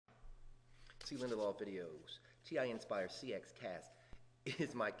See Lindelof videos. Ti-nspire CAS.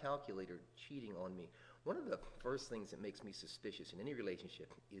 Is my calculator cheating on me? One of the first things that makes me suspicious in any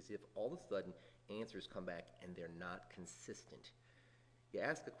relationship is if all of a sudden answers come back and they're not consistent. You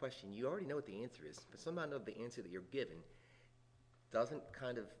ask a question, you already know what the answer is, but somehow the answer that you're given doesn't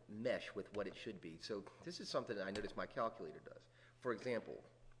kind of mesh with what it should be. So this is something that I notice my calculator does. For example,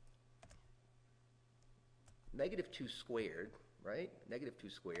 negative 2 squared, right? Negative 2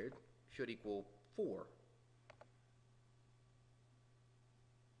 squared should equal 4.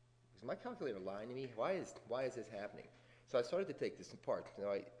 Is my calculator lying to me? Why is this happening? So I started to take this apart. You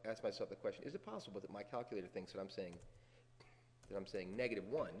know, I asked myself the question, is it possible that my calculator thinks that I'm saying negative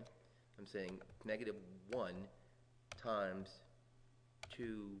 1, I'm saying negative 1 times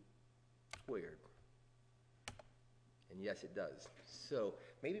 2 squared? And yes, it does. So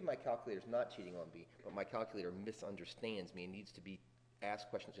maybe my calculator is not cheating on me, but my calculator misunderstands me and needs to be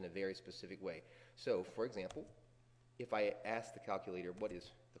asked questions in a very specific way. So, for example, if I ask the calculator what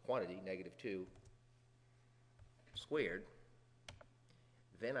is the quantity, negative 2 squared,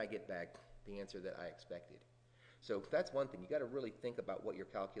 then I get back the answer that I expected. So that's one thing. You got to really think about what your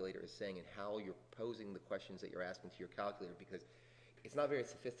calculator is saying and how you're posing the questions that you're asking to your calculator, because it's not very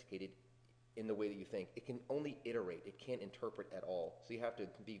sophisticated in the way that you think. It can only iterate. It can't interpret at all. So you have to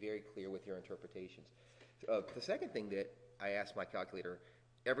be very clear with your interpretations. The second thing that I ask my calculator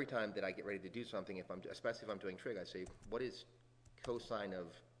every time that I get ready to do something, especially if I'm doing trig, I say, what is cosine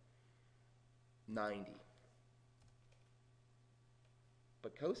of 90?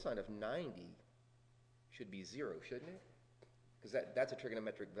 But cosine of 90 should be 0, shouldn't it? Because that's a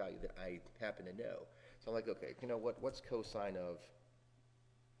trigonometric value that I happen to know. So I'm like, okay, you know what? What's cosine of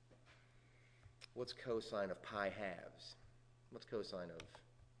pi halves? What's cosine of,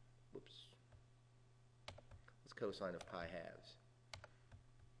 whoops. What's cosine of pi halves?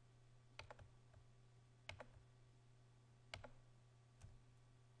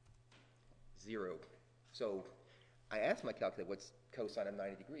 Zero. So I asked my calculator what's cosine of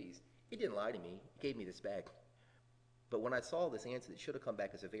 90 degrees. It didn't lie to me. It gave me this back. But when I saw this answer, it should have come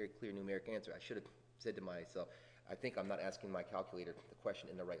back as a very clear numeric answer. I should have said to myself, I think I'm not asking my calculator the question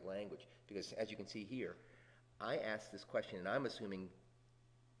in the right language, because as you can see here, I asked this question and I'm assuming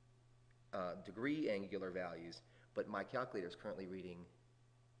degree angular values, but my calculator is currently reading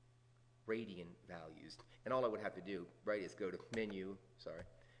radian values. And all I would have to do, right, is go to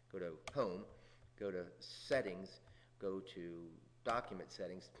go to home, go to settings, go to document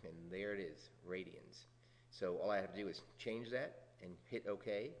settings, and there it is, radians. So all I have to do is change that and hit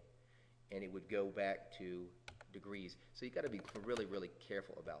OK, and it would go back to degrees. So you got to be really, really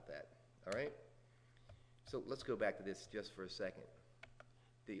careful about that. All right? So let's go back to this just for a second.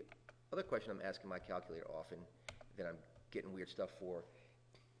 The other question I'm asking my calculator often that I'm getting weird stuff for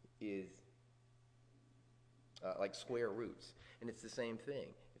is like square roots. And it's the same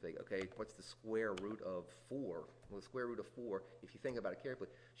thing. It's like, okay, what's the square root of 4? Well, the square root of 4, if you think about it carefully,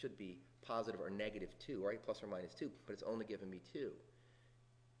 should be positive or negative 2, right? Plus or minus 2, but it's only giving me 2.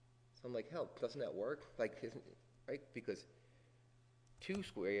 So I'm like, hell, doesn't that work? Like, right? Because 2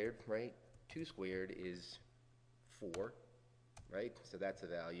 squared, right? 2 squared is 4, right? So that's a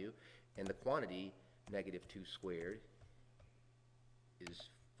value. And the quantity, negative 2 squared, is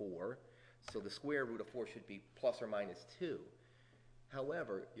 4. So the square root of 4 should be plus or minus 2.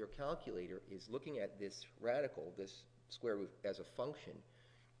 However, your calculator is looking at this radical, this square root, as a function,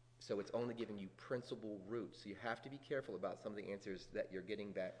 so it's only giving you principal roots. So you have to be careful about some of the answers that you're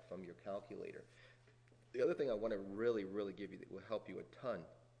getting back from your calculator. The other thing I want to really, really give you that will help you a ton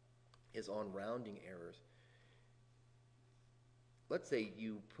is on rounding errors. Let's say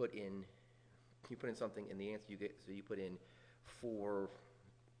you put in something in the answer you get, so you put in 4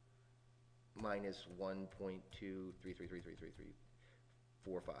 minus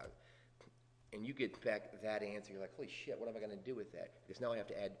 1.233333345, and you get back that answer. You're like, holy shit, what am I going to do with that? Because now I have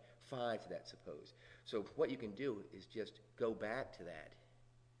to add 5 to that, suppose. So what you can do is just go back to that.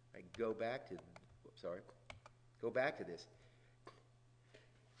 Right? Go back to this.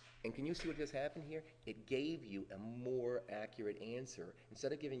 And can you see what just happened here? It gave you a more accurate answer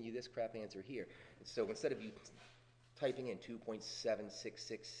instead of giving you this crap answer here. So instead of you typing in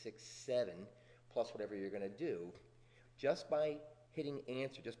 2.76667 plus whatever you're going to do, just by hitting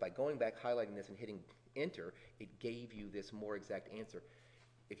answer, just by going back, highlighting this, and hitting enter, it gave you this more exact answer.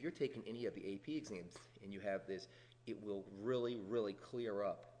 If you're taking any of the AP exams and you have this, it will really, really clear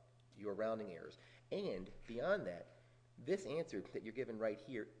up your rounding errors. And beyond that, this answer that you're given right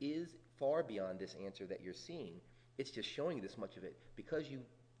here is far beyond this answer that you're seeing. It's just showing you this much of it. Because you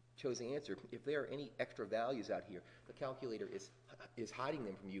chose the answer, if there are any extra values out here, the calculator is hiding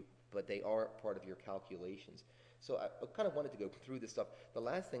them from you, but they are part of your calculations. So I kind of wanted to go through this stuff. The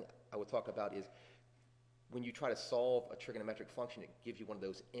last thing I would talk about is when you try to solve a trigonometric function, it gives you one of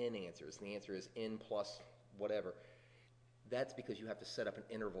those n answers, and the answer is n plus whatever. That's because you have to set up an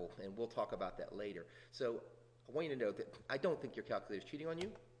interval, and we'll talk about that later. So I want you to know that I don't think your calculator is cheating on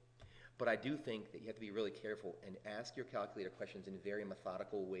you, but I do think that you have to be really careful and ask your calculator questions in very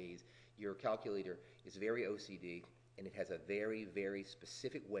methodical ways. Your calculator is very OCD, and it has a very, very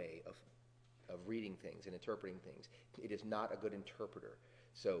specific way of reading things and interpreting things. It is not a good interpreter.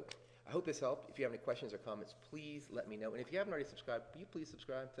 So I hope this helped. If you have any questions or comments, please let me know. And if you haven't already subscribed, will you please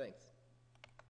subscribe? Thanks.